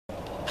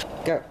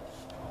Go.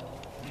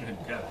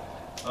 Okay.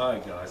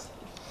 Alright guys,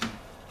 I'm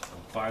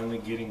finally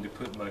getting to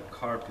put my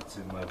carpets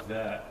in my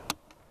vet.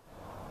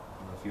 I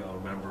don't know if y'all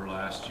remember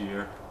last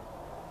year,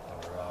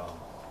 or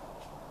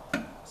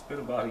it's been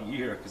about a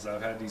year because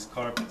I've had these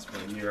carpets for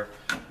a year.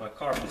 My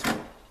carpets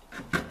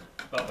were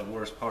about the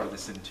worst part of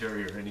this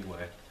interior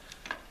anyway.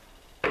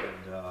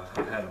 And I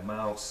had a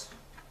mouse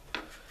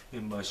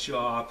in my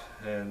shop,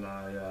 and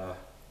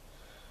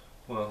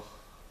well,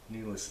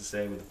 needless to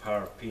say, with the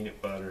power of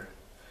peanut butter,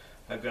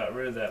 I got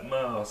rid of that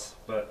mouse,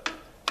 but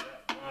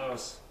that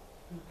mouse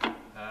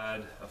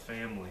had a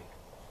family.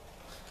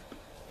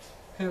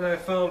 And I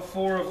found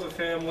 4 of the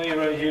family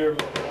right here on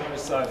the other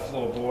side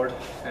floorboard,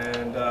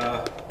 and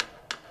that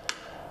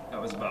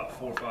was about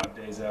 4 or 5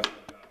 days after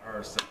I got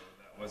her, so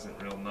that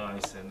wasn't real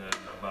nice. And then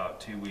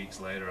about 2 weeks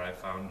later, I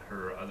found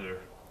her other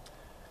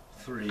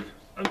 3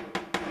 under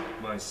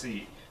my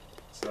seat.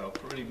 So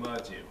pretty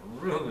much it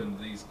ruined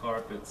these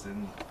carpets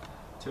and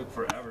took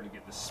forever to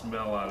get the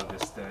smell out of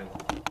this thing.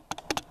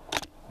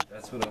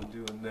 That's what I'm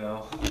doing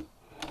now.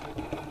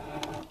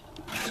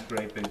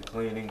 Scraping,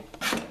 cleaning,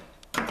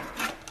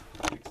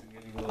 fixing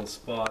any little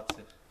spots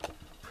and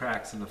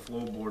cracks in the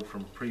floorboard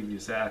from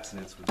previous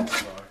accidents with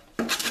this car.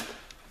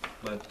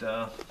 But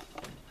I'm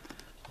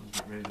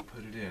getting ready to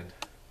put it in.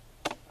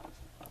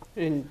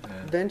 And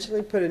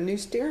eventually put a new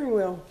steering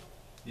wheel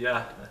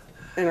Yeah.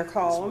 in a This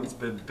column. one's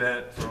been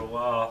bent for a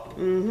while.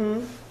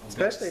 Mm-hmm.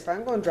 Especially if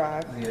I'm going to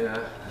drive. Yeah,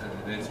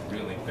 it is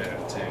really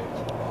bent too.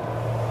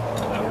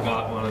 I've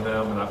got one of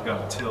them, and I've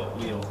got a tilt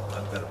wheel.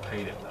 I've got to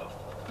paint it though.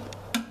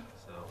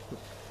 So,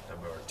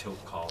 or a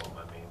tilt column,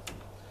 I mean.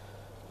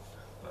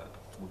 But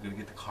we're gonna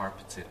get the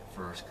carpets in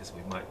first because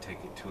we might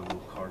take it to a little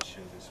car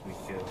show this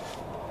weekend.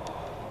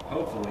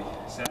 Hopefully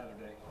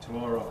Saturday,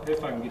 tomorrow,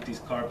 if I can get these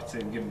carpets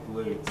in and get them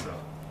glued. So.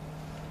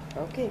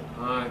 Okay.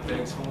 All right,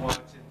 thanks for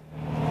watching.